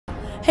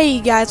Hey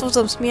guys, what's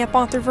up? It's me,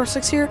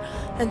 Pong346 here,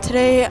 and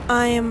today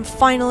I am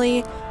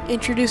finally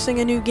introducing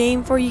a new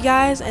game for you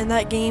guys, and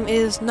that game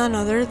is none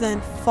other than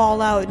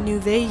Fallout New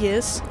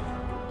Vegas.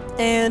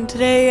 And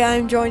today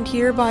I'm joined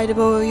here by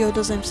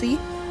DeboYodosMC.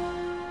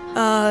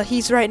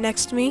 He's right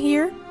next to me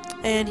here,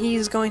 and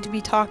he's going to be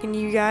talking to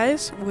you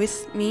guys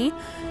with me.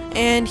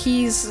 And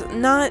he's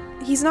not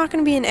going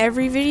to be in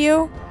every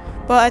video,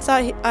 but I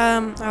thought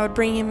I would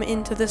bring him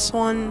into this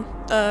one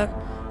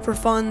for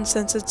fun,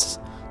 since it's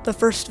the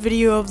first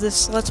video of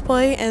this Let's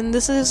Play, and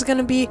this is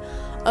gonna be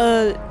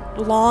a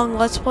long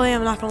Let's Play.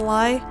 I'm not gonna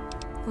lie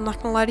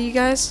to you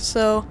guys,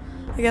 so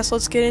I guess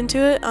let's get into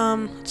it.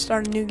 Let's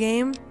start a new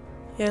game.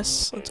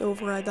 Yes, let's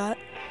override that,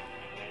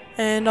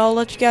 and I'll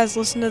let you guys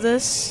listen to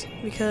this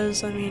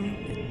because I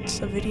mean it's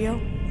a video,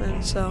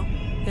 and so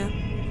yeah.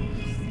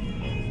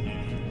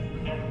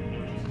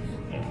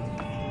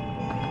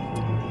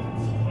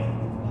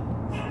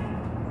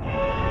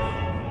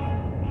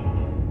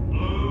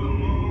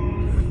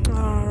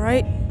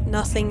 Alright,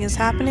 nothing is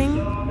happening.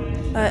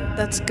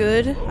 That's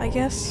good, I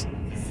guess.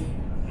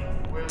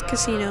 It's a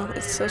casino.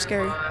 It's so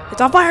scary.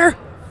 It's on fire!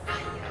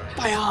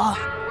 Fire!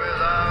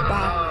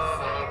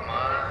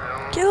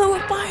 Wow. Kill it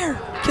with fire!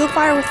 Kill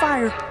fire with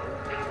fire!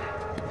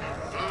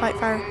 Fight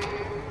fire.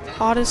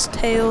 Hottest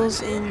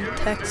tales in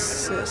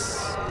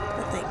Texas,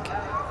 I think.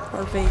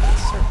 Or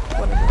Vegas, or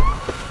whatever.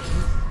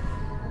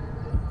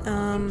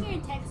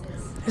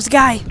 There's a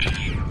guy!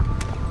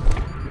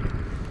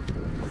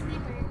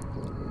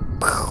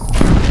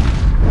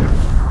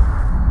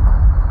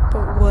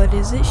 But what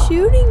is it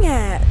shooting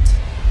at?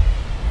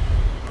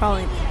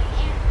 Probably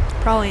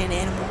an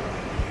animal.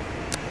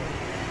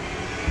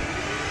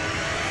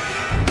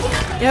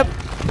 Yep,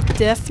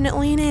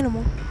 definitely an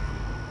animal.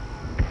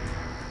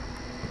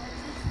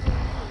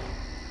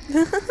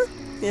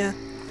 Yeah.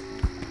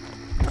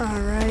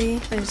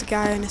 Alrighty, there's a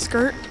guy in a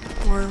skirt,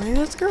 or maybe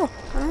that's a girl.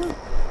 I don't know.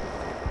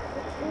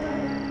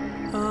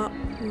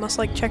 Must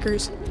like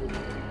checkers.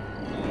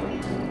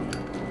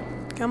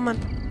 Come on.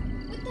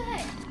 What the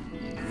heck?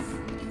 You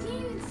can't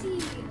even see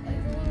a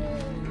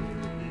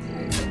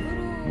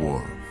little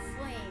War.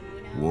 flame,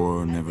 you know?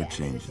 War never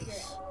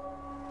changes.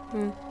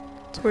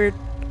 It's weird.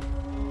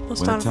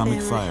 When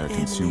atomic fire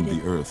consumed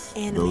the earth,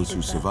 those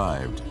who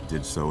survived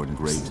did so in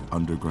great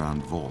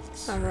underground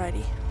vaults.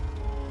 Alrighty.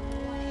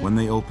 When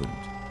they opened,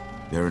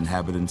 their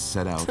inhabitants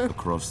set out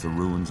across the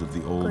ruins of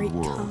the old Great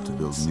world to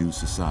build tongues. new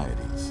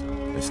societies,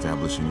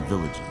 establishing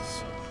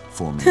villages,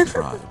 forming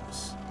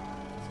tribes.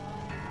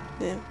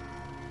 Yeah.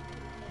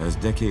 As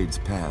decades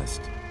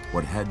passed,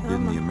 what had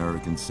been the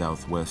American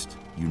Southwest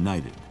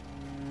united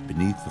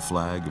beneath the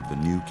flag of the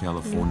new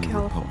California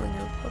Republic,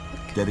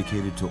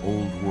 dedicated to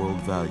old world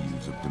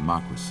values of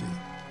democracy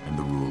and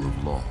the rule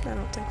of law. I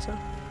don't think so.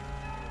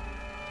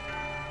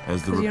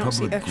 As the 'Cause you don't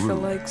see Republic extra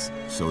grew, legs.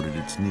 so did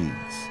its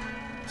needs.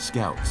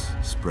 Scouts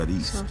spread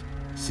east,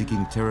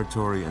 seeking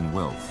territory and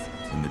wealth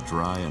in the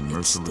dry and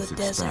merciless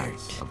the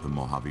expanse desert. of the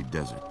Mojave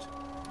Desert.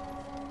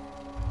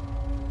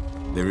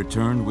 They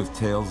returned with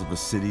tales of a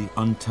city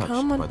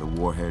untouched by the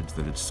warheads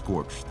that had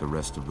scorched the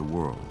rest of the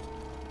world,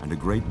 and a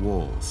great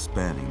wall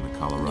spanning the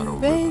Colorado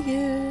River.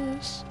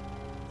 Vegas.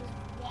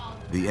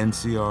 The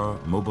NCR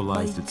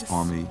mobilized Vegas. its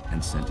army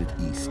and sent it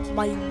east to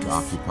Vegas.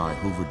 occupy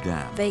Hoover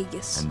Dam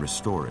Vegas. and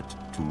restore it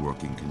to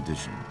working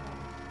condition.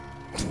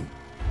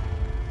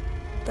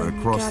 But Then you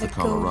across the gotta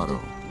go Colorado,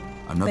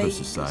 to another Vegas.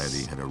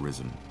 society had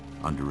arisen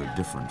under a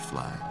different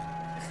flag.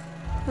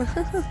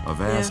 A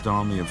vast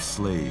army of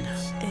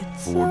slaves,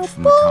 It's forged a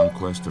from the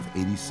conquest of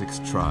 86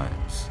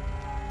 tribes,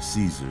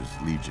 Caesar's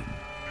Legion.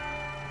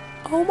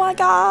 Oh my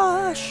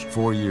gosh!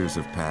 4 years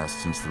have passed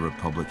since the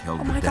Republic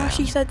held Oh the my dam. gosh,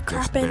 he said just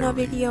crap in a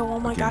barely, video. Oh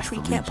my gosh, against we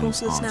the can't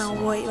Legion's post this now.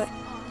 onslaught. Wait.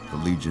 The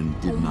Legion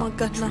did Oh my not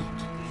goodness. retreat.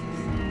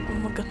 Oh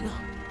my goodness.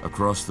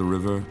 Across the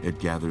river, it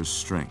gathers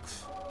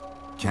strength.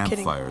 kidding.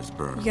 Campfires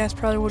burn. You guys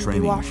probably wouldn't be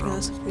Training watching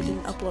this drums if we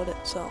didn't beat. upload it,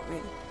 so I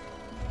mean.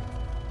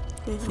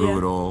 Through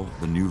it all,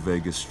 the New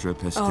Vegas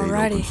Strip has stayed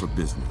Alrighty. open for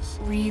business,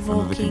 under the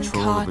Revolving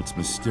control of its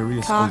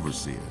mysterious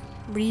overseer,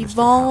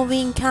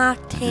 Revolving Mr. House,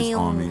 and his cocktail.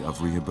 army of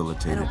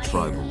rehabilitated I don't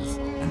care. tribals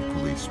and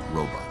police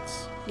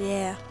robots.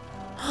 Yeah.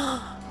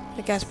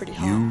 That guy's pretty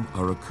hot. You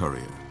are a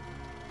courier,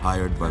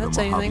 hired by the That's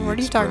anything. Mojave What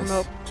are you talking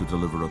Express about? to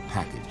deliver a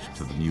package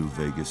to the New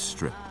Vegas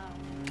Strip.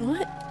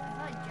 What?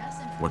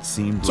 What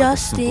seemed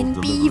Justin like a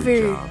simple delivery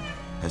Bieber. job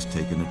has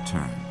taken a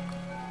turn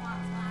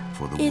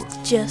for the It's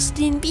worse.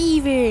 Justin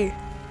Bieber.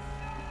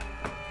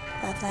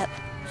 That.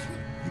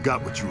 You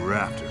got what you were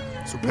after,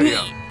 so pay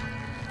up.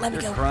 Let me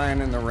You're go.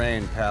 crying in the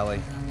rain,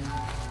 Pally.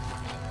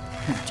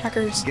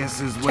 Checkers.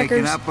 Guess who's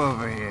waking Checkers. up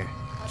over here?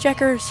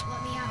 Checkers.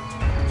 Let me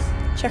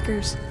out,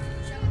 Checkers.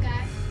 Show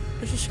guy.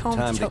 Let's just call him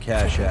Time to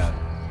cash Checkers. out.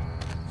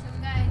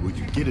 Show guy. We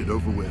could get it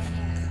over with.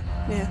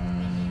 Yeah.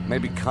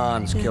 Maybe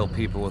cons kill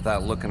people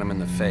without looking them in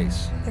the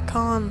face. The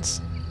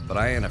cons. But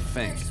I ain't a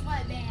fink.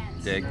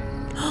 Sweatbands. Dig?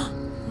 Oh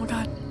my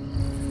god.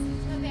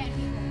 Sweatband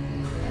people.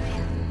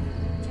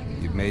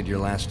 You've made your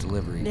last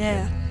delivery.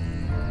 Yeah.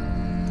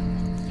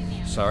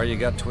 Sorry you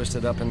got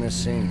twisted up in this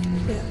scene.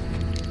 Yeah.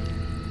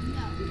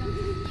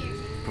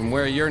 From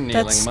where you're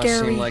kneeling must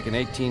scary. seem like an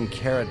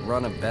 18-karat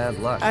run of bad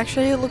luck.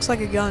 Actually, it looks like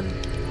a gun.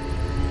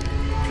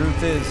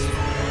 Truth is,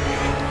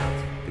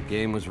 the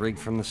game was rigged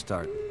from the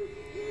start.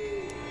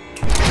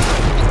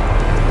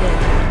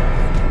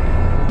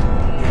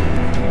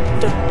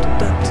 Dun,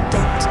 dun,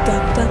 dun,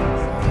 dun, dun.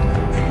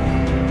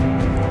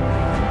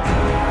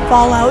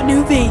 Fallout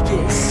New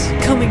Vegas,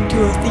 coming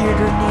to a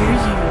theater near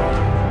you.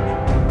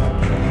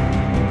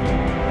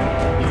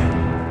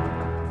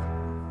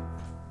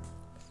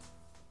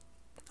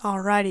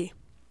 Alrighty.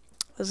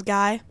 This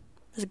guy,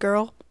 this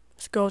girl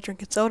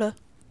drinking soda.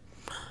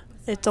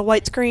 It's a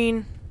white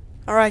screen.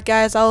 Alright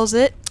guys, that was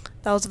it.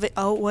 That was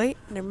oh wait,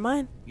 never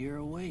mind. You're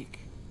awake.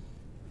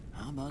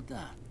 How about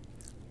that?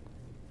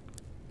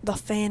 The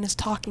fan is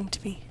talking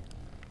to me.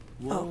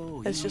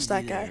 Whoa, it's just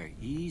easy that guy. there,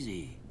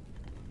 easy.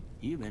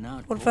 You've been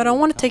out What if cold I don't a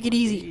want to take it couple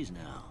of easy? days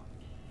now.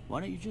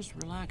 Why don't you just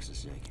relax a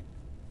second?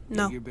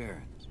 No. Get your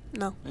bearings.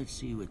 No. Let's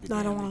see what the No,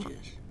 I don't damage wanna.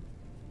 is. No,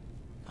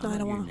 I How don't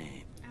about your wanna.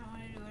 name? I don't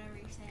want to do whatever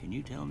you say. Can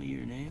you tell me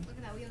your name? Look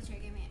at that wheelchair.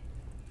 Give me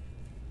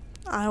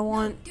it. I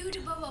want Do to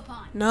Bobo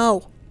Pond.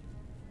 no.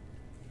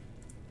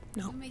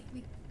 No. You make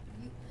me.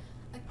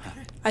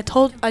 I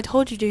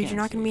told you, dude, you're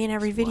not Can't gonna be in say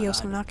every it's what video, I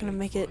so I'm not gonna would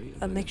make pick it for you, a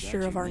but if mixture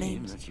that's of your our name,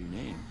 names. That's your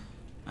name.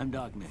 I'm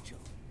Doc Mitchell.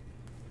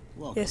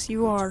 Welcome Yes, to you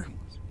Good are. Springs.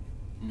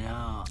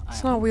 Now, It's I not a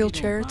hope you don't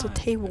wheelchair, it's a mind,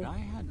 table. but I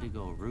had to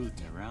go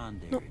rooting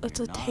around there No, in it's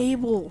your a noggin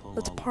table. to pull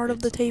That's all part of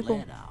bits the table.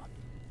 lead out.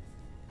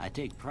 I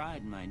take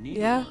pride in my needlework,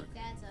 Yeah.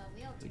 That's a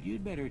wheelchair. but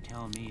you'd better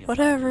tell me if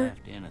Whatever. I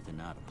left anything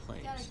out of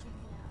place. Gotta check it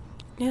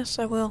out. Yes,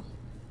 I will.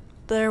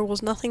 There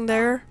was nothing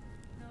there.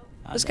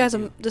 How'd This that guy's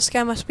do? this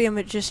guy must be a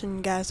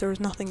magician, guys. There was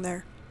nothing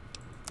there.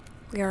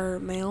 We are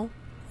male.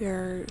 We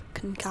are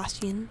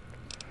Concussion.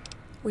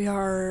 We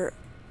are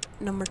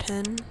number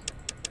 10.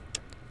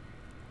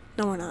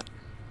 No, we're not.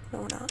 No,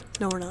 we're not.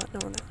 No, we're not. No,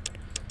 we're not.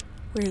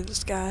 We're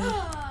this guy.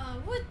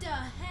 Oh, what the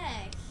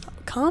heck?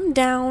 Calm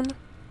down.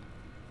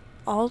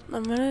 I'm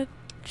gonna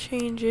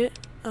change it.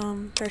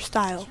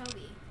 Hairstyle.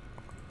 Chubby.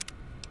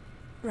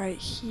 Right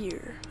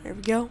here. There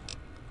we go.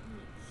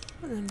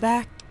 And then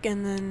back,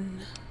 and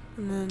then.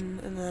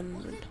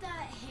 Look at that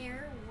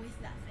hair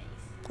with that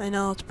face. I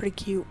know, it's pretty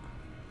cute.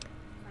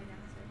 My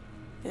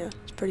dinosaur. Yeah,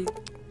 it's pretty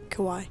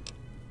kawaii.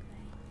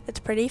 It's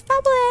pretty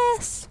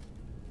fabulous.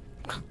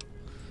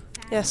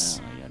 Yes.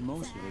 Well, I got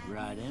most of it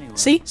right anyway.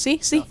 See?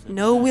 Stuff that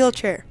No matters.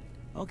 wheelchair.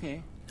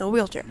 Okay, No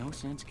wheelchair. no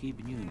sense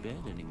keeping you in bed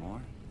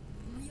anymore.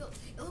 Real.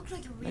 It looks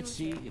like a real. Let's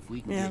see if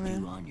we can Yeah, get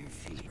man. you on your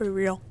feet. Pretty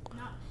real.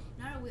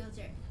 Not a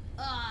wheelchair.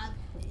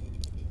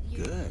 You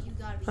Good.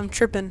 gotta be. I'm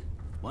tripping.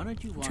 Why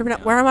don't you walk Tripping out.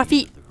 down Where are my to the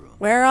end feet? of the room,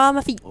 Where are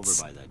my feet? over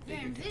by that You're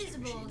big detection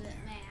invisible, machine there.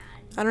 man.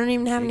 I don't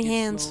even have Take any it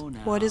hands. slow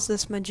What is now.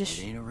 this It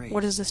magic? ain't a race.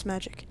 What is this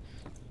magic?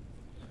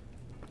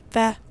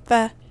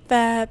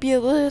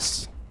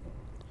 Fabulous.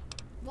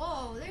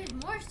 Whoa, there's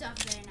more stuff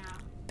there now.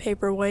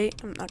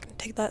 Paperweight. I'm not gonna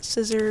take that.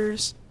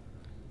 Scissors.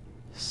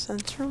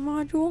 Sensor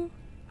module.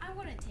 I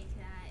want to take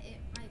that. It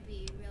might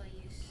be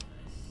really useful.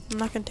 I'm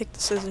not gonna take the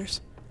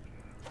scissors.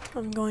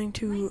 I'm going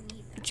to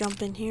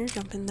jump in here,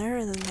 jump in there,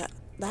 and then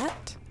that.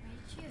 Aren't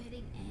you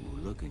hitting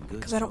Ooh, looking good.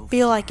 Because I so don't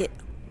feel far. like it.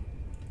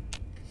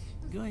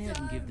 Go ahead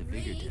and give the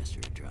vigor tester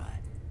a try.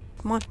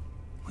 Come on.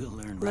 We'll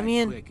learn Let right me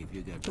in. quick if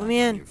you got Let back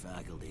me on in. your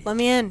faculties. Let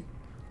me in.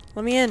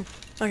 Let me in.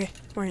 Okay,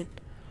 we're in.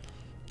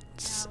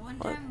 One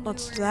time we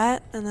Let's were- do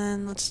that, and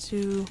then let's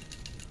do.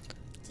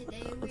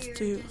 Today let's we were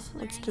do- just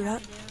let's learning do how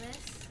that. to do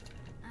this.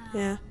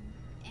 Yeah.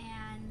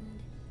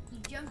 And you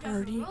jumped off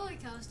Already. a roller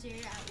coaster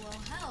at Will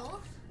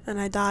Health, And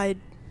I died.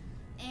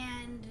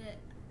 and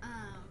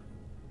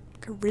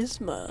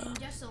Charisma.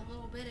 just a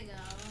little bit ago,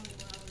 while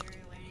we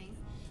were learning,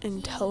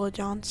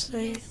 Intelligence.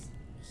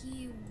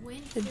 he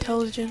went through the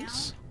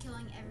Intelligence. town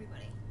killing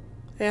everybody.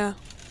 Yeah.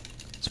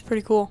 It's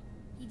pretty cool.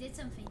 He did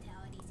some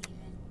fatalities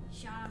even.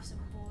 Shot off some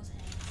bulls'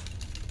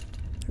 heads.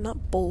 They're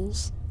not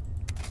bulls.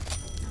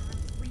 Number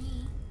 3.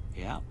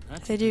 Yeah,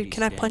 that's Hey, a dude, pretty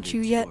can I punch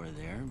standard you yet? score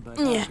there, but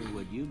Yeah. after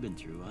what you've been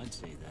through, I'd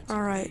say that's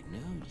All right.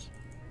 great news.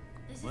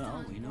 This is Well, the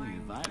most we know you're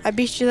boring violent. I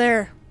beat you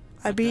there.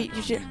 I But beat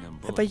that you. don't mean them I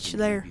bullets beat you didn't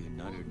there. leave you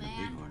nuttered in the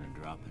man. bighorn and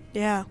dropping.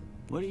 Yeah.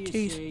 What do you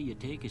Jeez. say you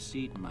take a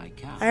seat in my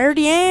couch? I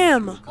already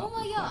am. Ask you a Oh couple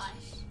my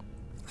questions.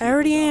 gosh. I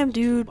already am, Keep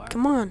it dude. down,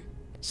 Come on.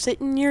 Sit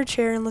in your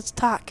chair and let's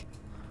talk.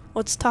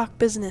 Let's talk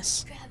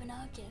business. Grab an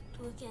object,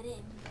 look at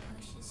it,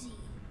 push the Z.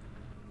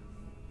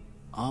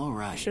 All I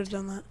right. should have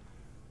done that.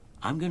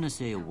 I'm gonna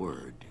say a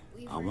word.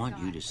 I want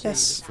you to say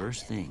Yes. the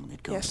first thing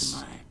that comes Yes. to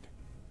mind.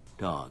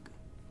 Dog.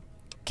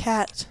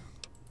 Cat.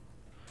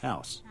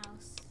 House.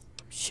 House.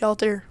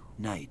 Shelter.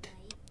 Night.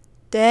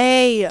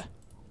 Day.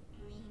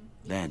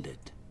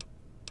 Bandit.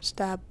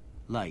 Stab.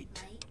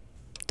 Light.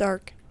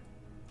 Dark.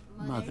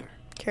 Mother.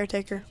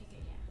 Caretaker.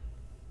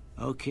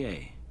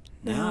 Okay.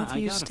 Now Now if I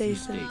you got a stay few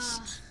fixed.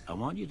 statements. I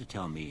want you to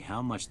tell me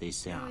how much they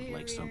sound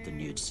like something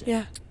you'd say.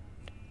 Yeah.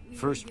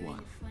 First Doing one.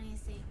 the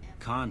funniest thing ever.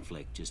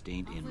 Conflict just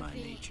ain't in my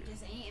Conflict nature.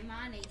 Just ain't in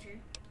my nature.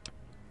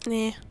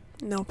 Nah.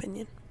 No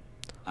opinion.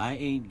 I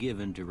ain't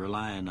given to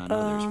relying on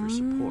others for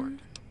support.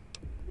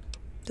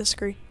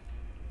 Disagree.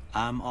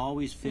 I'm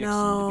always fixing to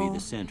No, be the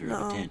center no.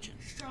 of attention.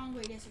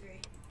 Strongly disagree.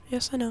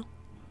 Yes, I know.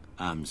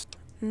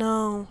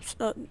 No,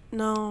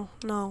 no,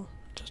 no.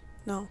 Just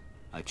no.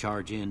 I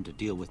charge in to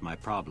deal with my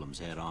problems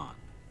head on.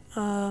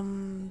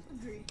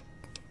 Agree.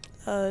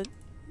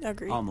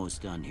 Agree.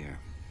 Almost done here.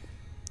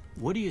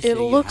 What do you say It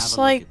you looks have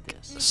a like look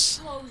at this?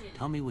 Explosion.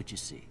 Tell me what you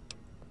see.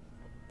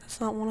 that's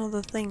not one of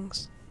the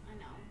things.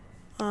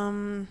 I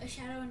know. A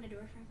shadow in the door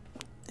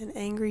frame. An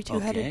angry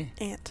two-headed Okay.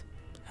 ant.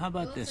 How It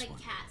about looks this like one?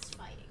 cats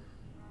fighting.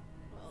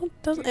 Well,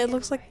 It doesn't. It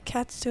looks like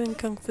cats doing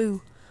kung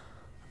fu.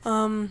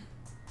 There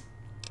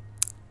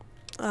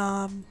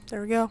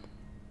we go.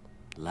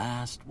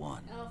 Last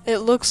one. It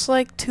looks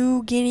like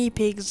two guinea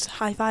pigs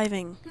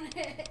high-fiving.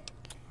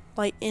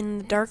 Like in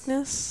the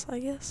darkness, I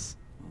guess.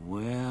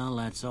 Well,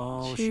 that's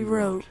all She she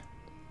wrote. wrote.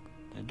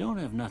 I don't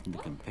have nothing to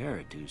compare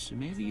it to, so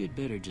maybe you'd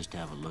better just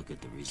have a look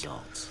at the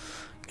results.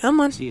 Come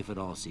on. See if it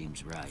all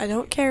seems right. I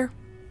don't care.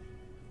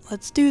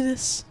 Let's do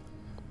this.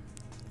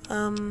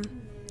 Wait,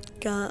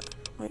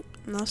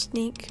 no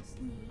sneak.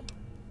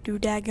 Do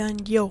that gun,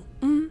 yo.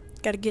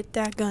 Gotta get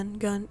that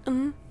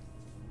gun.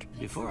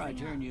 Before I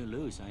turn you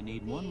loose, I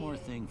need one more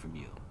thing from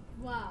you.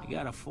 wow. I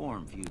got a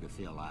form for you to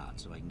fill out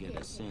so I can get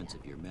a sense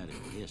of your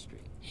medical history.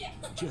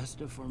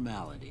 Just a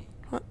formality.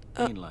 What?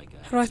 Ain't like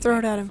how do I throw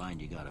it at him?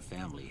 Find you got a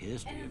family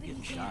history of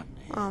getting shot in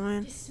the head. Oh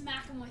man, Just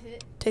smack him with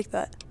it. take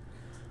that.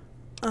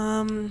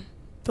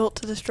 Built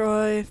to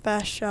destroy,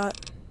 fast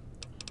shot.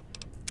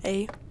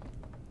 A.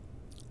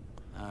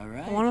 All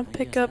right. I want to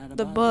pick guess up that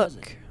the about does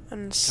book it.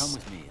 and Come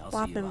with me. I'll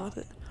slap see you him out. with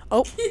it.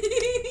 Oh.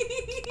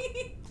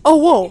 Oh,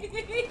 whoa.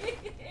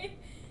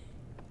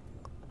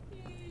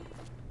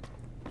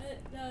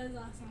 That was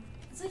awesome.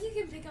 It's like you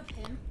can pick up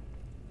him.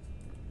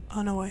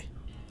 Oh, no way.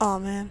 Oh,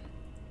 man.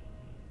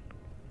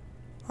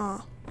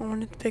 Oh, I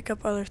wanted to pick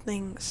up other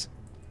things.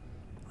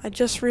 I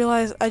just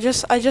realized, I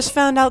just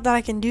found out that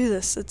I can do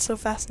this. It's so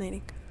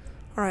fascinating.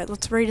 Alright,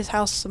 let's raid his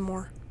house some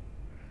more.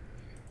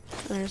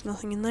 There's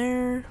nothing in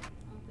there.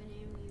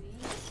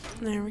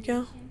 There we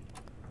go.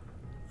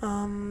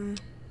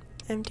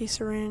 Empty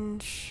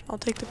syringe. I'll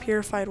take the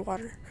purified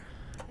water.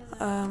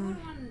 I want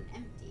an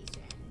empty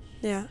syringe.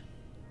 Yeah.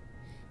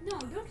 No,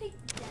 don't take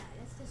that.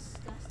 That's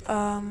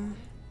disgusting.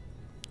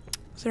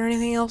 Is there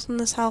anything else in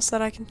this house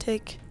that I can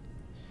take?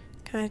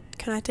 Can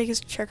I take his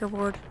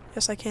checkerboard?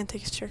 Yes, I can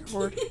take his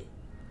checkerboard.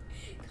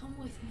 Come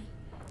with me.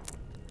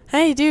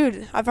 Hey,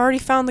 dude! I've already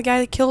found the guy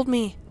that killed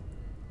me.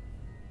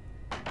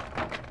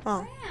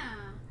 Oh,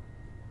 Yeah.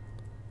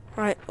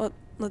 right.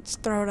 Let's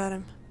throw it at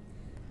him.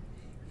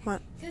 Come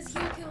on. Because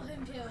you killed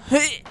him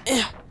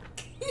too.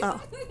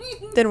 Oh,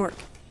 didn't work.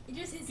 It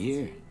just hits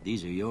Here, you.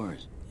 these are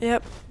yours.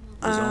 Yep.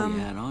 That's all you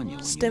had on you when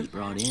you stim- was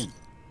brought in.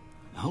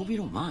 I hope you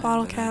don't mind,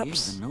 Bottle but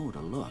caps. I gave the note a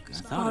look. I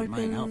thought Bottle it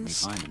might help me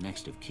pins. find a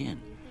next of kin.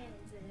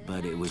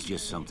 But it was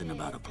just something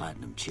about a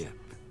platinum chip.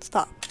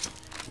 Stop.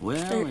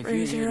 Well, if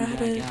Razor you're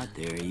heading added. back out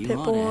there, you Pip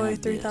ought to Boy, have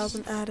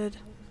 3,000 this. added.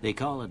 They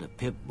call it a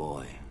Pip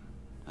Boy.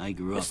 I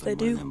grew Yes, up they in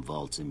one do. of them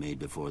vaults they made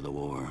before the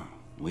war.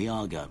 We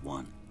all got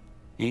one.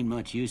 Ain't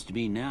much use to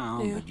be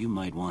now, Yeah. but you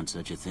might want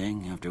such a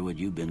thing after what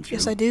you've been through.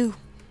 Yes, I do.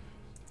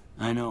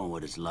 I know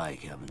what it's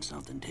like having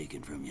something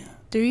taken from you.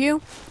 Do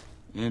you?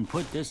 And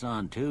put this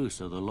on too,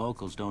 so the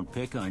locals don't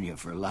pick on you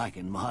for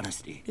lacking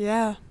modesty.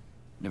 Yeah.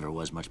 Never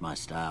was much my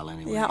style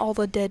anyway. Yeah, all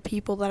the dead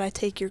people that I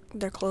take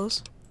their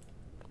clothes.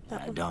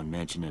 Don't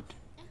mention it.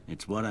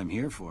 It's what I'm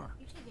here for.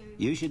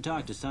 You should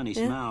talk to Sunny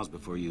Yeah. Smiles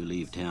before you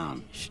leave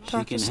town. should She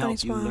talk to can Sunny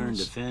help you learn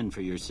to Smiles. fend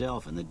for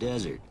yourself in the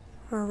desert.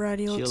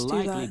 Alrighty, let's She'll do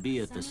likely that. be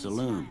at the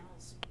saloon.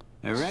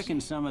 I reckon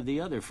some of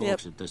the other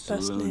folks Yep, at the best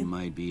saloon name.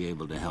 might be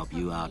able to help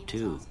you out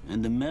too.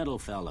 And the metal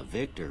fella,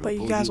 Victor, who But you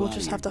pulled guys will out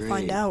just of have to your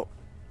find grave. out.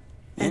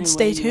 And Anyway,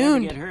 stay you ever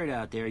tuned. get hurt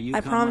out there, you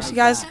I come promise right you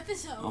guys- back.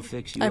 Episode. I'll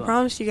fix you I up.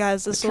 promise you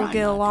guys this But will try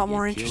get a not to lot get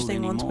more killed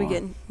interesting once we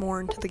anymore. get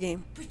more into the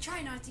game. But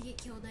try not to get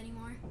killed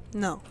anymore.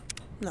 No.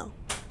 No.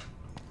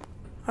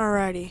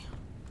 Alrighty.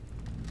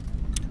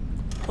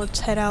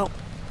 Let's head out.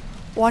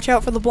 Watch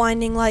out for the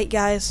blinding light,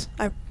 guys.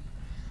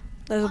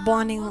 There's a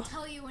blinding We'll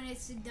tell you when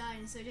it's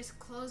done, so just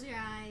close your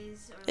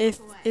eyes or if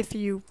look away. if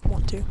you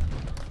want to.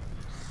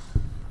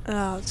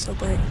 Oh, it's so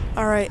bright.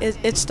 Alright,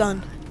 it's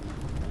done.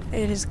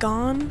 It is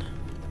gone.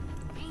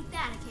 Ain't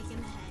that a kick in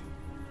the head?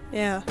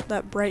 Yeah,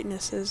 that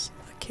brightness is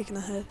a kick in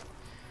the head.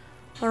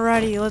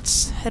 Alrighty,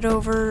 let's head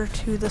over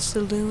to the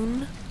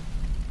saloon.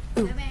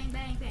 Ooh. Bang, bang,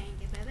 bang, bang,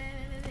 bang,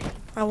 bang, bang.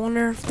 I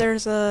wonder if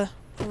there's a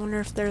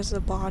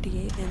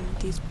body in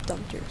these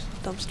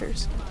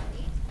dumpsters.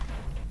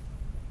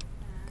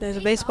 There's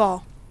a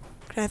baseball.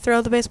 Can I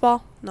throw the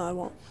baseball? No, I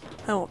won't.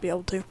 I won't be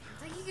able to. It's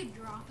like you could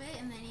drop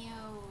it and then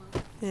you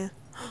Yeah.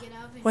 pick it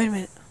up and Wait a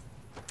minute.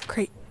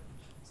 Crate.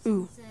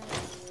 Ooh.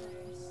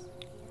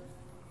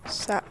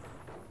 Say,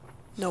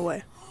 No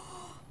way.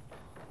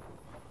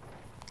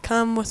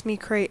 Come with me,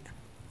 crate.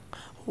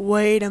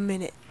 Wait a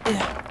minute.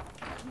 Yeah.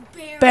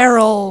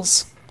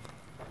 Barrels.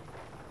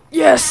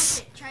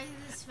 Yes. Try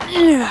this first.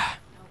 Yeah.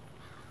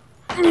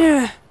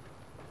 Yeah.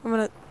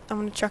 I'm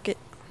gonna chuck it.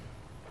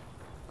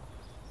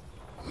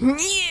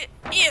 Yeah.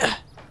 Yeah.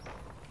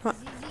 Come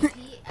on.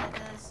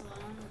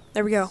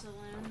 There we go.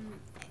 Saloon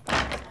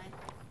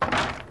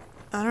outside.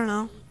 I don't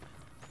know.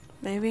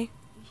 Maybe. You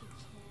should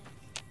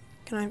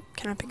check.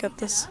 Can I pick up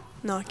this?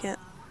 No, I can't.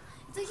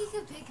 It's like you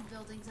could pick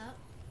buildings up.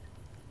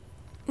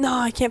 No,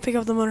 I can't pick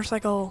up the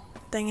motorcycle.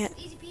 Dang it.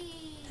 Easy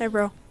peasy. Hey,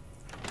 bro.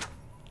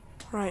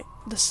 Right,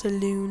 the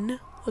saloon.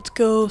 Let's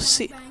go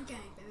see. Bang, bang,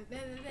 bang,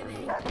 bang,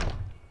 bang, bang.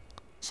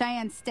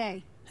 Cheyenne,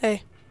 stay.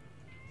 Hey,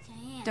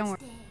 Cheyenne, Don't worry.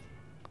 stay.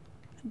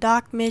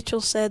 Doc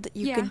Mitchell said that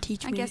you yeah, can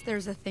teach I me. guess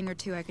there's a thing or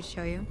two I could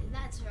show you.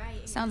 That's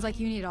right. Sounds like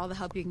you need all the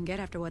help you can get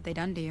after what they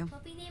done to you.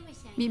 Puppy name is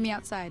Cheyenne. Meet me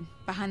outside,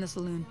 behind the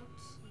saloon.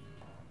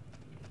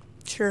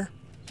 Sure.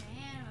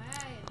 Cheyenne, where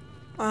are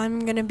you? I'm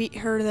gonna beat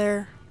her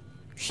there.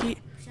 Cheyenne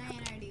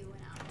already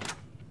went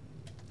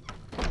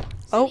out.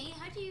 Oh. Sunny,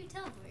 how do you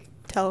teleport?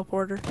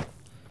 Teleporter.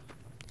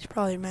 It's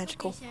probably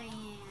magical. Okay,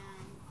 Cheyenne.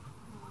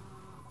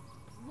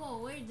 Whoa,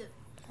 where'd the...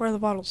 Where are the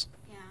bottles?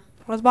 Yeah.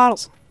 Where are the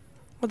bottles?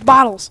 Where are the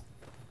bottles?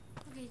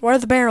 Okay, Where are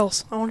the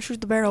barrels? I want to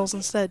shoot the barrels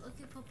instead. look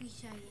at Puppy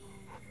Cheyenne.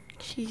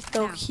 She's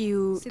so Now,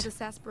 cute. See the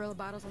sarsaparilla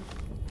bottles on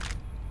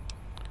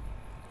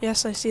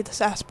Yes, I see the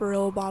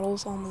sarsaparilla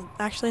bottles on the...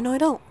 Actually, no, I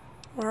don't.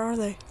 Where are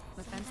they?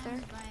 the fence there?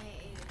 Sometimes by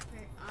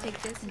a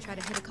Take this and try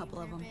to hit a couple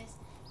of them. purpose,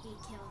 he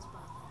kills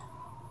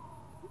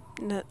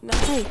both. No,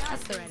 hey,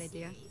 That's the right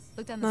idea.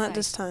 Look down the not side.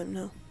 this time,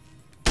 no.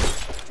 Try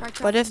But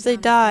tracking if they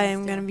down the die, fence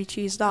I'm there. gonna be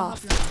cheesed I'll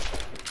off. help you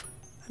out.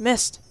 I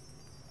missed.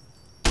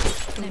 There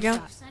we Nice go.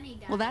 shot. Sunny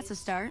died. Well, that's a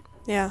start.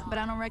 Yeah. But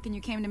I don't reckon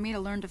you came to me to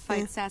learn to fight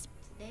Yeah. sas.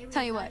 Today we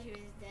Tell you thought what, she was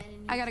dead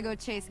and I gotta go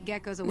chase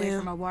geckos away Yeah.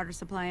 from our water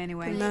supply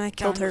anyway. And then I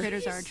killed Dumb her.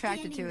 critters are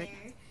attracted to it.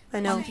 I Why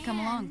know. don't you come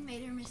along?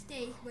 Made her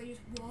mistake by just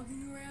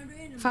walking around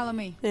randomly. Follow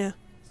me. Yeah.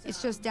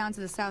 It's just down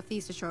to the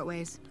southeast a short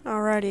ways.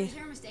 Alrighty. It's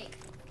her mistake.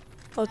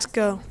 Let's That's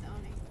go. with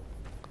owning.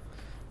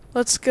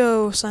 Let's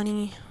go,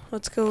 Sonny.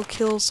 Let's go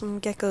kill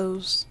some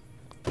geckos.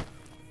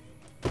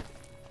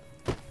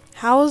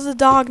 How is the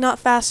dog not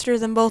faster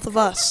than both of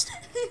us?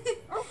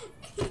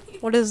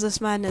 What is this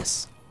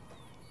madness?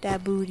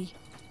 That booty.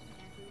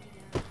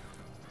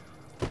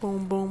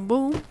 Boom, boom,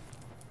 boom.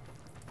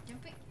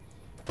 Jumping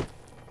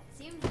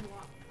seems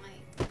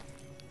like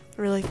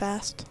Really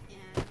fast. yeah,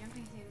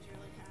 jumping seems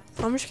really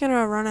fast. I'm just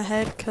gonna run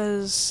ahead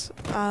because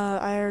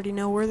I already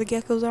know where the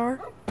geckos are.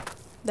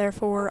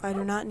 Therefore, I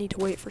do not need to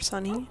wait for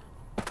Sunny.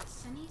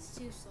 Sunny's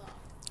too slow.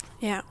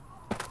 Yeah.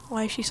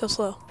 Why is she so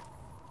slow?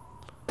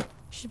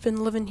 She's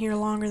been living here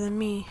longer than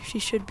me. She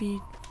should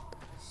be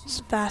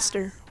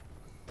faster.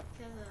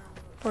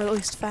 Or at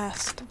least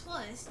fast. And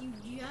plus,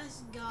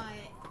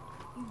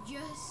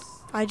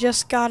 I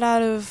just got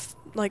out of,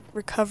 like,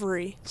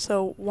 recovery.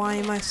 So why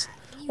am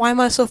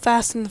I so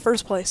fast in the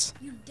first place?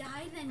 you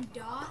died and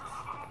Doc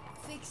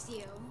fixed you.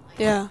 Like,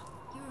 Yeah.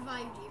 He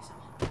revived you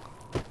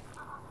somehow.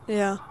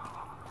 Yeah. Not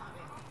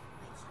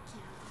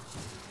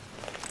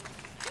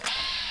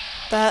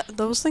really. Like,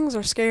 Those things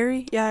are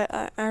scary. Yeah,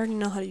 I already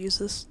know how to use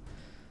this.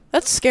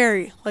 That's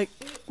scary. Like,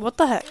 what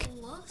the heck?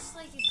 it looks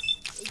like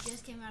it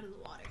just came out of the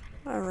water.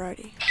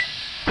 Alrighty.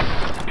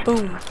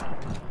 Boom.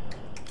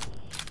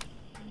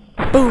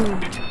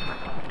 Boom.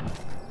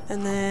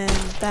 And then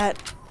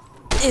that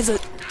is a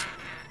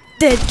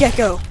dead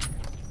gecko.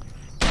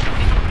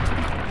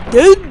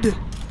 Dead!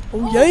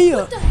 Oh yeah!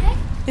 What the heck?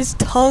 His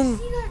tongue.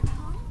 See that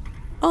tongue?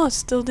 Oh, it's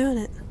still doing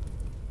it.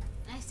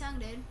 Nice tongue,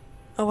 dude.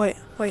 Oh wait.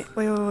 Oh,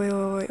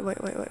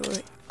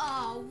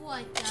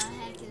 what the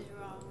heck is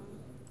wrong?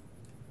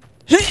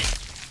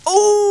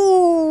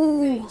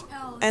 Oh!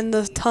 Oh, And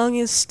the tongue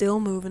is still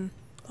moving.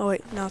 Oh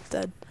wait, now it's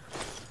dead.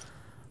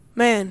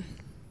 Man,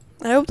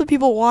 I hope the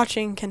people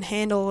watching can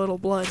handle a little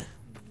blood.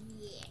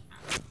 yeah.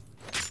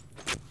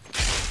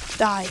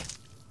 Die. It's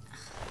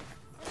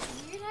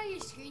weird how your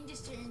screen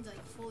just turns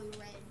like fully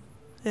red,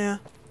 Yeah.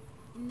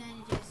 and then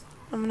it just.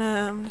 I'm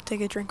gonna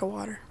take a drink of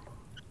water.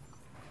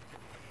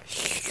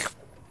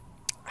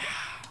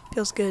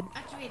 Feels good.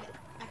 Activate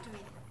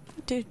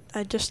it. Dude,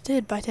 I just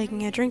did by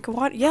taking a drink of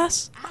water.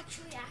 Yes.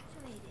 Actually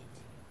activate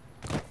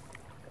it.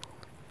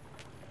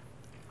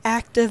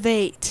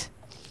 Activate.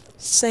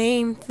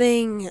 Same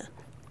thing.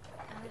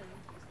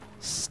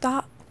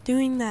 Stop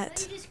doing Let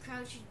that. me just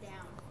crouch it down.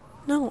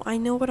 No, I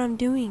know what I'm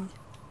doing.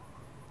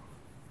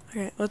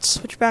 Okay, let's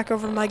switch back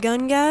over to my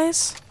gun,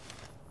 guys.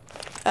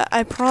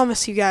 I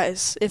promise you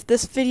guys, if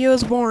this video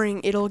is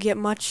boring, it'll get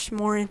much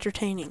more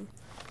entertaining.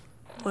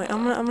 Wait,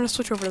 I'm gonna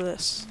switch over to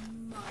this.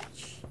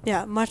 Much.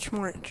 Yeah, much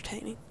more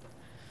entertaining.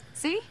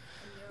 See?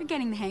 You're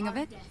getting the hang of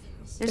it.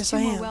 There's Yes, two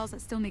I more am. wells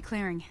that still need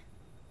clearing.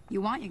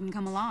 You want, you can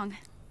come along.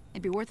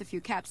 It'd be worth a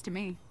few caps to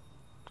me.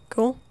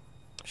 Cool.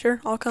 Sure,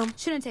 I'll come.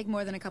 Shouldn't take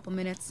more than a couple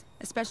minutes,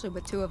 especially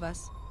with two of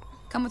us.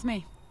 Come with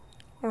me.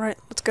 Alright,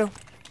 let's go.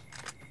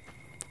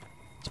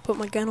 Let's put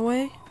my gun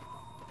away.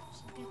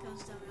 Some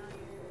geckos don't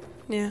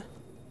know you're. Yeah.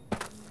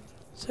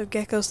 So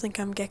geckos think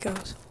I'm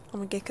geckos.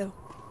 I'm a gecko.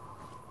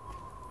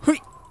 Hui!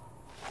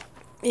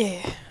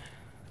 Yeah.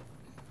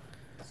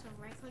 So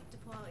right click to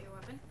pull out your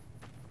weapon.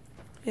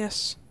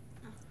 Yes.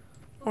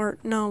 Or,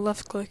 no,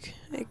 left click.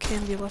 It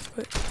can be left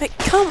click. Hey,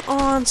 come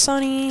on,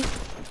 Sonny!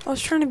 I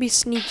was trying to be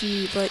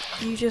sneaky, but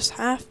you just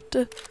have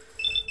to...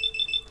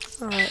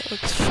 Alright,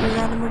 let's shoot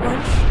at him a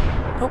bunch.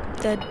 Oh,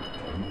 dead.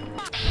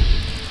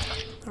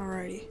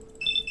 Alrighty.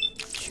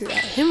 Shoot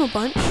at him a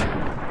bunch.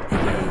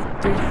 AKA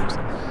 3 times.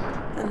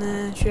 And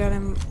then shoot at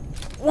him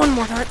one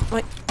more time.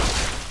 Wait.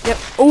 Yep.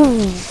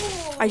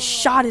 Oh! I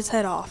shot his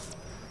head off.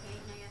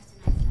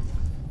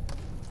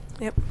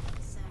 Yep.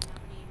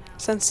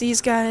 Since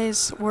these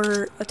guys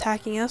were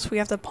attacking us, we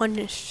have to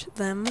punish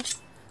them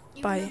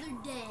by...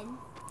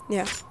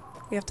 Yeah.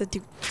 We have to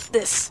do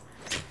this.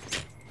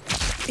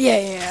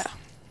 Yeah.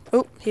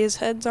 Oh, his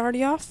head's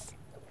already off.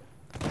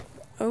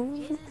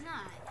 Oh.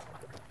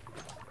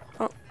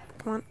 Oh,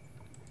 come on.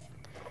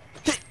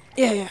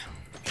 Yeah.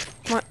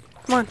 Come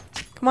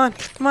on.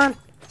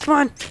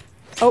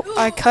 Oh,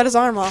 I cut his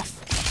arm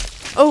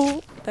off.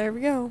 Oh, there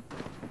we go.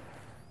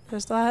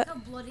 There's that. Look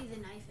how bloody the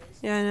knife is.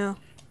 Yeah, I know.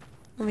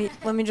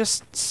 Let me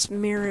just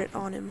smear it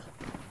on him.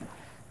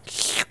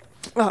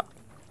 Oh.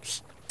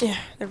 Yeah,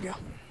 there we go.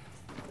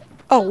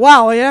 Oh,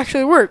 wow, it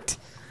actually worked.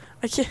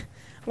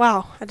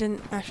 Wow, I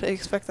didn't actually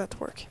expect that to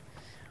work.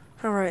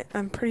 Alright,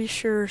 I'm pretty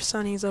sure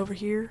Sunny's over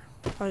here.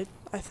 I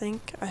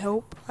think. I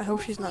hope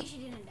she's not. She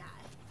didn't die.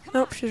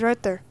 Nope, she's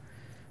right there.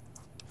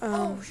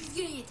 Oh, she's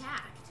getting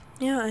attacked.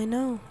 Yeah, I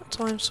know. That's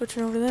why I'm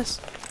switching over to this.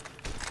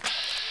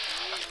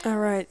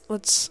 Alright,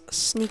 let's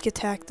sneak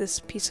attack this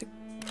piece of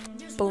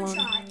Just one baloney.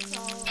 shot, so...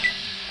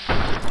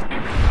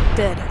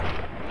 Dead.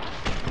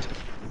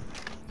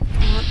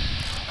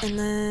 And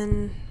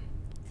then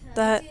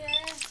that.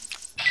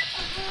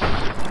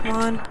 Come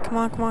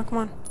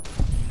on.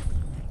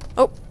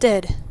 Oh,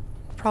 dead.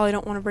 Probably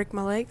don't want to break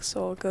my leg,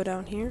 so I'll go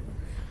down here.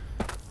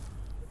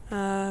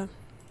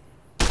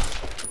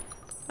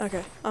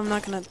 Okay, I'm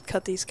not gonna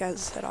cut these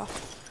guys' head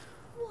off.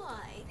 Why?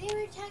 They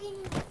were attacking...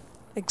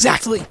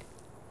 Exactly!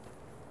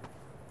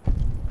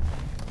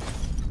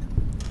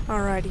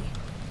 Alrighty.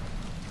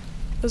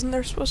 Wasn't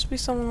there supposed to be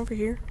someone over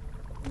here?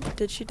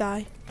 Did she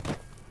die?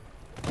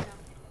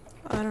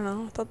 I don't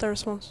know. I thought there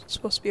was someone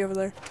supposed to be over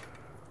there.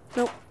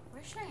 Nope.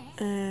 Where's Cheyenne?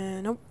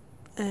 And nope.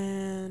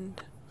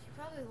 And She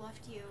probably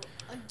left you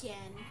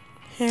again.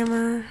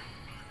 hammer.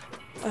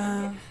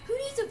 Who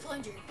needs a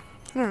plunger?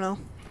 I don't know.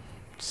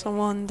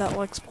 Someone that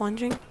likes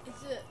plunging.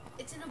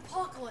 It's an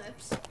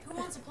apocalypse. Who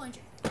wants a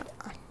plunger? I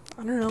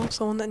don't know.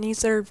 Someone that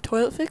needs their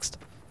toilet fixed.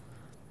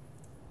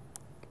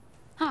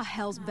 Ah,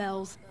 hell's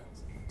bells.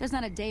 There's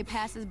not a day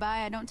passes by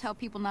I don't tell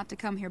people not to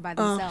come here by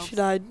Oh, themselves. she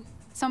died.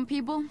 Some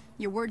people,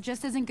 your word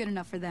just isn't good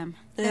enough for them.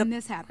 Yep. Then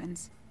this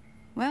happens.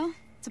 Well,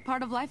 it's a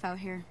part of life out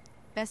here.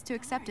 Best to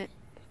accept it.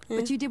 Yeah.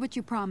 But you did what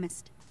you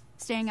promised.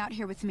 Staying out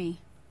here with me.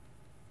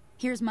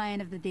 Here's my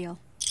end of the deal.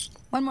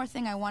 One more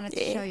thing I wanted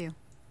to show you.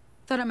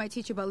 Thought I might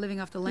teach you about living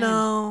off the land.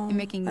 No, and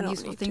making I don't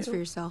useful need things to. for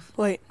yourself.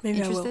 Wait, maybe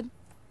Interested?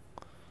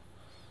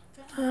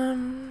 I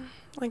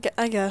will.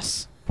 I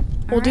guess.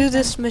 We'll Alright, do then.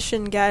 this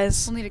mission,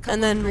 guys, We'll need a couple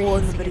and then we'll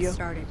end the ingredients to video. get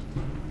started.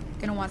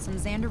 Gonna want some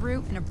xander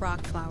root and a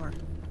brock flower.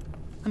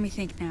 Let me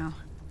think now.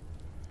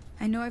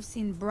 I know I've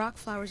seen brock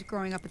flowers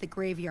growing up at the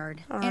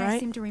graveyard, and I Alright.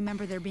 seem to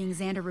remember there being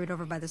xander root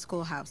over by the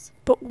schoolhouse.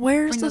 But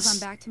where's Bring the those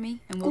on back to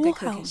me, and we'll get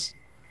cooking. schoolhouse?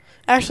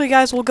 Actually,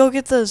 guys, we'll go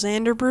get the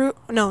Xander Brute.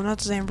 No, not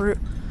the Xander Brute.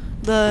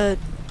 The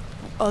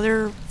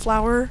other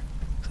flower,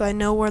 because I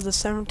know where the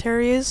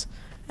cemetery is.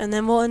 And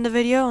then we'll end the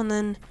video, and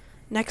then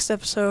next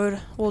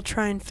episode, we'll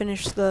try and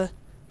finish the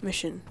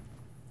mission.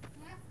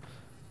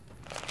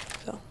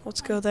 So,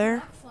 let's go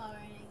there. Flower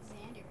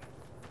and Alexander.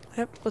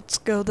 Yep, let's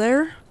go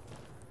there.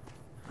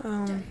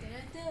 Da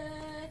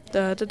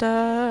da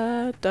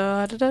da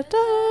da da da da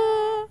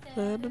da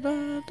da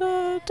da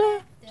da da.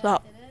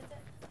 Stop.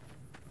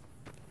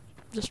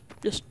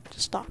 Just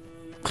stop.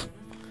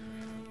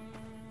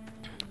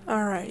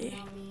 Alrighty.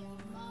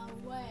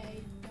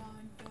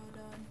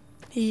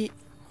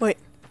 Wait,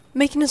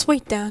 making his way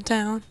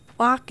downtown,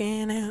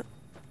 walking out.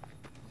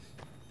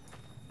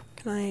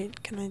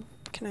 Can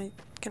I?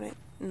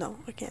 No,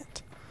 I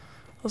can't.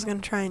 I was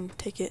gonna try and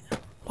take it.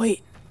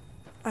 Wait,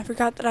 I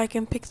forgot that I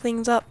can pick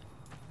things up.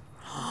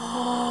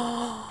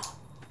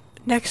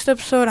 Next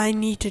episode, I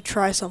need to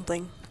try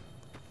something.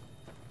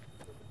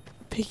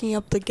 Picking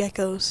up the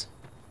geckos.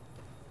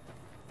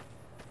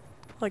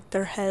 Like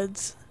their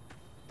heads.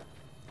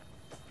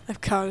 I've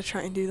gotta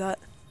try and do that.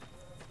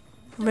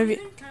 Maybe.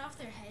 Don't even cut off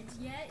their heads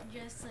yet.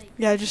 Just like.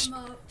 Yeah, just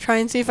try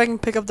and see if I can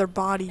pick up their It's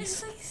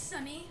bodies. like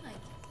Sunny. Like.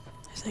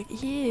 It's like,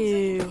 It's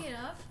ew. like, pick it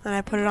up, And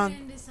I put it on.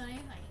 into Sunny,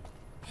 like,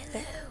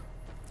 hello.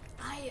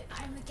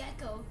 I'm a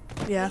gecko.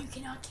 Yeah. You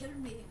cannot kill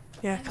me.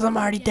 Yeah, because I'm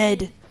already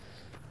dead.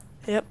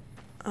 Yep.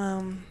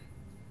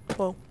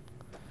 Whoa.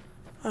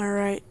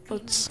 Alright,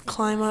 let's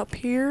climb up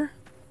here.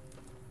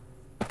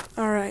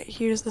 Alright,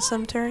 here's the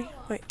cemetery.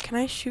 Wait, can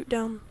I shoot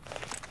down?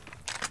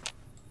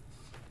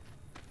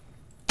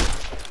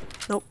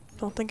 Nope,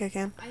 don't think I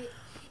can.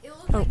 It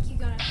looked like you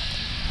gotta.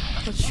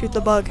 Let's shoot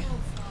the bug.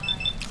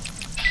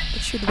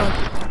 Let's shoot the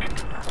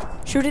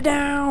bug. Shoot it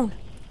down!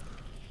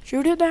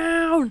 Shoot it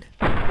down!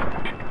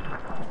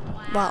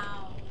 Wow.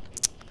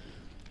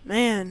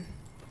 Man.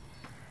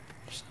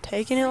 Just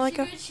taking it like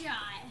a... Good shot.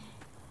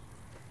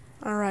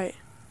 Alright.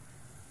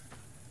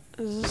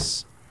 Is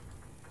this...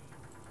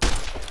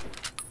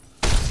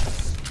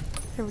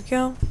 Here we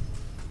go.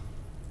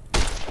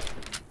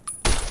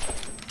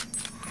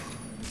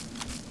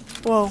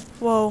 Whoa,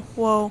 whoa,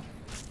 whoa. What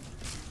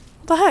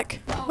the heck?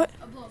 Oh, What?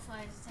 a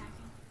blowfly is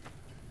attacking.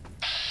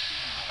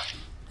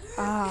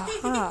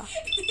 Aha.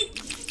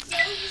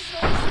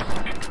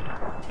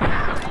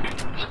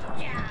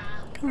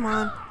 Come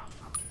on.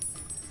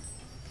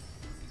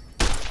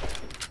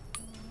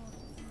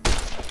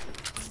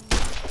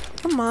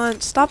 Come on,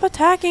 stop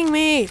attacking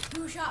me!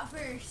 Who shot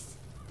first?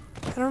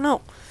 I don't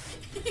know.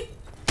 You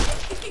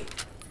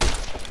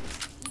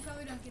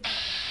probably don't get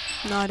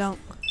that. No, I don't.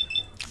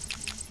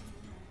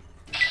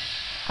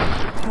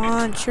 Come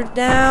on, shoot it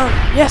down!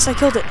 Yes, I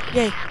killed it!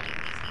 Yay!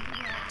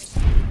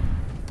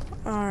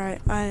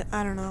 Alright,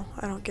 I don't know.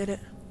 I don't get it.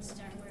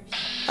 Star Wars.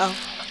 Oh.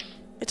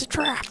 It's a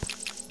trap!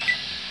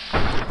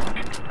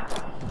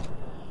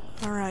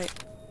 Alright.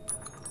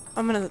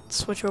 I'm gonna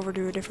switch over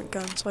to a different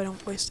gun so I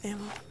don't waste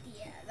ammo.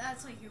 Yeah,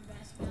 that's like your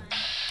best gun.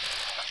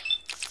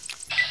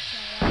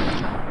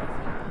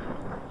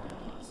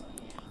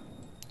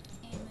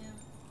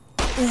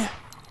 Yeah.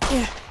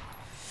 Yeah.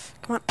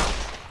 Come on.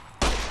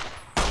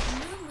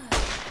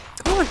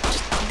 Come on,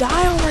 just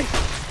die already!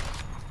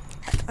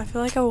 I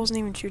feel like I wasn't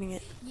even shooting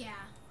it. Yeah.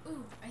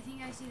 Ooh, I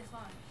think I see the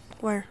fog.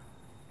 Where?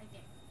 Right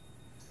there.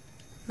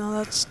 No,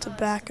 that's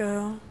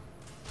tobacco.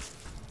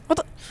 What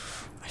the?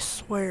 I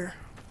swear.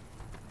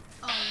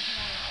 Oh,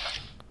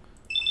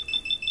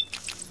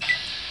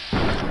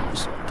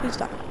 Just, please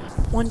stop.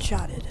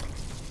 One-shotted.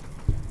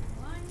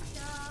 one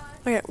shot.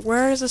 Okay,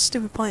 where is this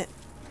stupid plant?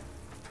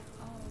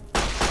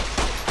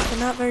 Oh. They're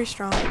not very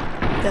strong.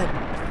 Dead.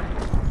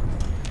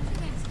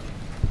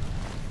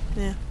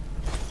 Yeah.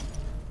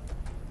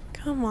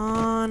 Come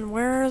on,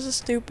 where is the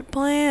stupid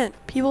plant?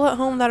 People at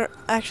home that are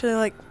actually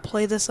like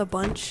play this a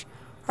bunch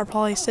are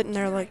probably sitting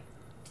there like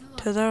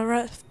to the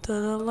left, to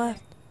the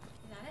left.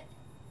 Is that it?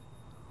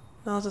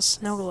 No, it's a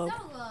snow globe.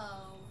 Snow globe.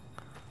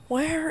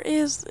 Where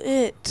is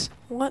it?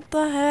 What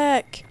the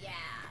heck? Yeah,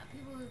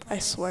 people who play I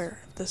this- swear,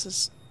 this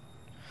is.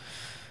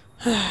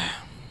 That's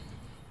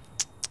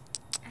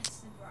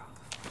the rock.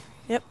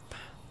 Yep.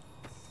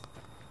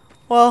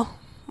 Well,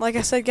 like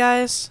I said,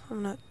 guys,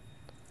 I'm gonna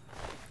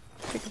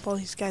pick up all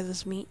these guys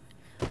as meat.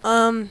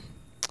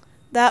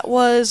 That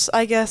was,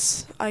 I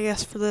guess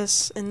for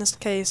this, in this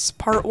case,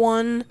 part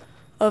 1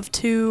 of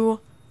 2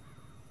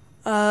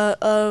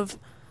 of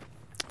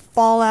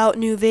Fallout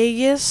New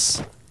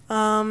Vegas.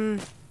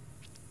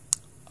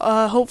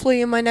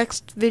 Hopefully in my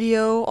next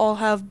video I'll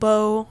have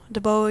Bo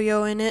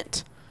DeBoyo in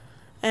it.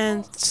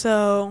 And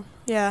so,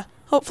 yeah,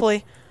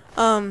 hopefully.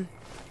 But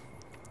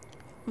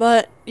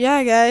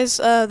yeah, guys,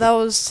 that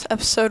was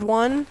episode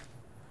 1.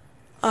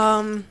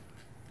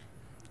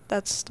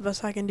 That's the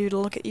best I can do to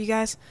look at you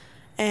guys.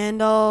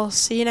 And I'll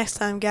see you next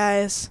time,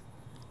 guys.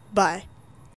 Bye.